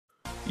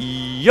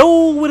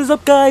Yo, what is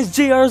up guys,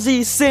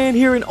 JrzSaiyan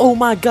here, and oh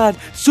my god,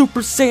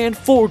 Super Saiyan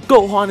 4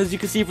 Gohan, as you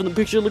can see from the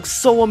picture, looks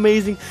so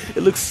amazing.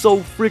 It looks so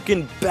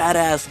freaking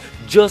badass,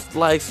 just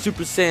like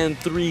Super Saiyan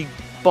 3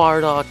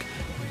 Bardock.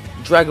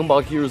 Dragon Ball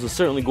Heroes are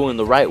certainly going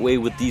the right way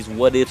with these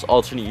what ifs,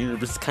 alternate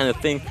universe kind of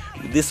thing.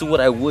 This is what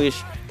I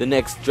wish the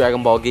next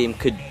Dragon Ball game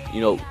could,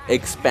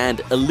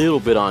 expand a little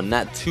bit on.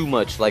 Not too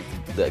much like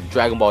the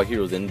Dragon Ball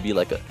Heroes and be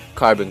like a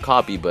carbon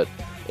copy, but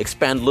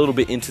expand a little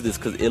bit into this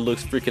because it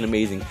looks freaking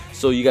amazing.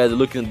 So you guys are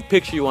looking at the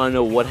picture, you want to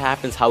know what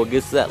happens, how it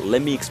gets to that.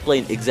 Let me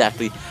explain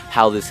exactly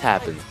how this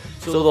happens.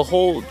 So the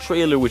whole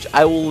trailer, which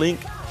I will link,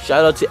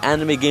 shout out to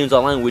Anime Games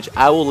Online, which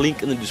I will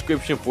link in the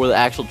description for the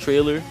actual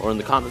trailer or in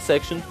the comment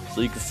section so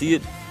you can see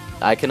it.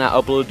 I cannot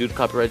upload due to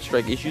copyright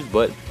strike issues,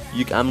 but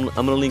I'm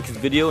gonna link his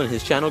video and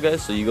his channel,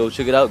 guys, so you go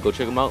check it out, go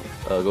check him out,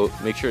 go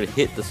make sure to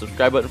hit the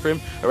subscribe button for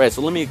him. Alright,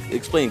 so let me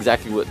explain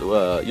exactly what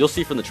you'll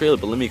see from the trailer,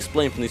 but let me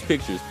explain from these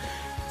pictures.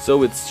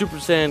 So it's Super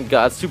Saiyan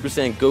God, Super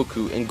Saiyan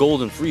Goku, and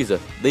Golden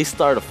Frieza. They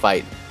start a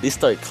fight. They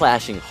start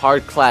clashing,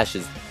 hard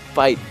clashes,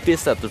 fight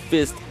fist after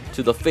fist,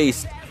 to the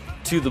face,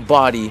 to the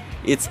body.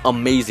 It's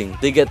amazing.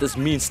 They get this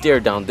mean stare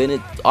down. Then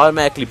it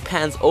automatically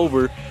pans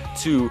over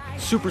to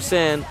Super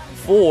Saiyan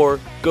 4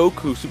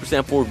 Goku, Super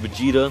Saiyan 4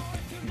 Vegeta,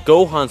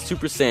 Gohan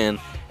Super Saiyan,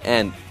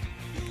 and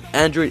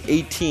Android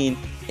 18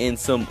 in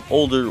some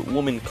older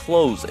woman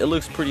clothes. It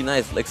looks pretty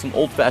nice, like some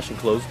old-fashioned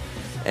clothes.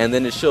 And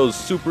then it shows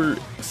Super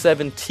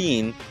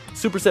 17.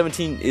 Super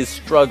 17 is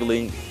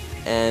struggling,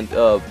 and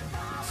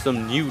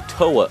some new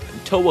Toa.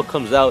 Toa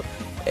comes out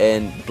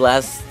and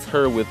blasts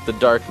her with the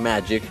dark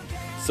magic.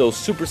 So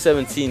Super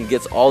 17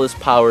 gets all this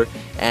power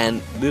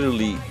and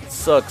literally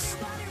sucks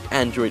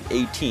Android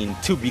 18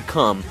 to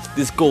become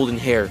this golden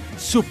hair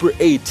Super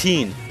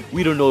 18.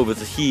 We don't know if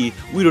it's a he,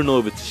 we don't know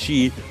if it's a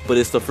she, but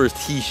it's the first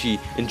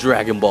he-she in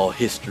Dragon Ball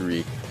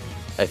history,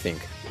 I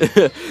think.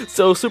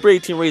 So Super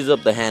 18 raises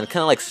up the hand,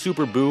 kind of like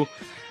Super Boo,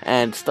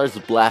 and starts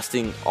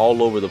blasting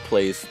all over the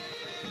place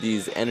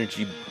these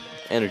energy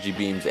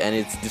beams, and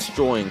it's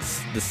destroying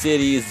the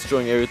city, it's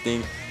destroying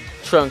everything.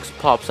 Trunks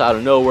pops out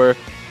of nowhere.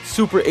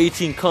 Super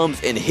 18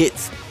 comes and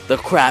hits the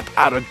crap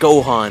out of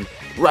Gohan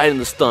right in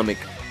the stomach.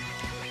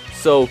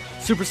 So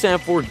Super Saiyan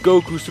 4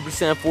 Goku, Super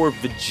Saiyan 4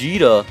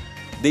 Vegeta,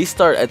 they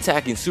start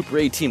attacking Super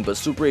 18, but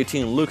Super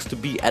 18 looks to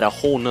be at a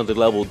whole nother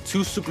level.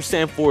 Two Super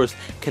Saiyan 4s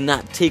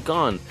cannot take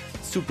on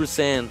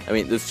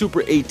the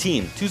Super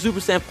 18. Two Super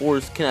Saiyan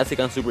 4s cannot take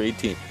on Super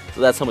 18.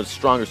 So that's how much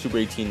stronger Super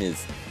 18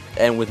 is,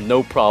 and with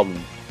no problem.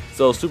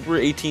 So Super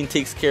 18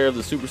 takes care of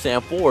the Super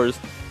Saiyan 4s,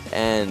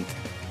 and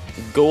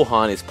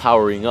Gohan is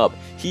powering up.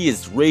 He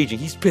is raging,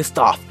 he's pissed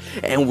off,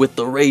 and with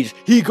the rage,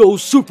 he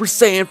goes Super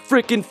Saiyan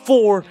freaking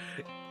 4.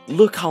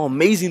 Look how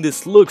amazing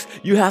this looks.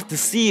 You have to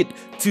see it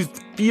to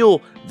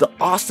feel the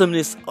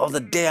awesomeness of the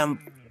damn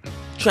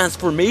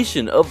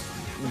transformation of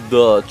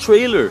the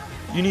trailer.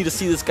 You need to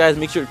see this, guys.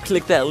 Make sure to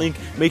click that link.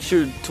 Make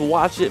sure to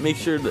watch it. Make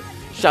sure to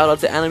shout out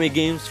to Anime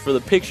Games for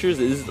the pictures.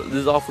 This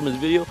is all from his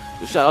video.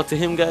 So shout out to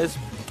him, guys.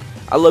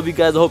 I love you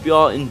guys. I hope you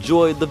all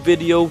enjoyed the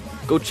video.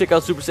 Go check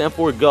out Super Saiyan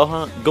 4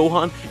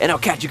 Gohan, and I'll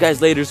catch you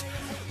guys later.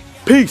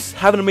 Peace.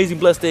 Have an amazing,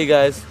 blessed day,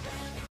 guys.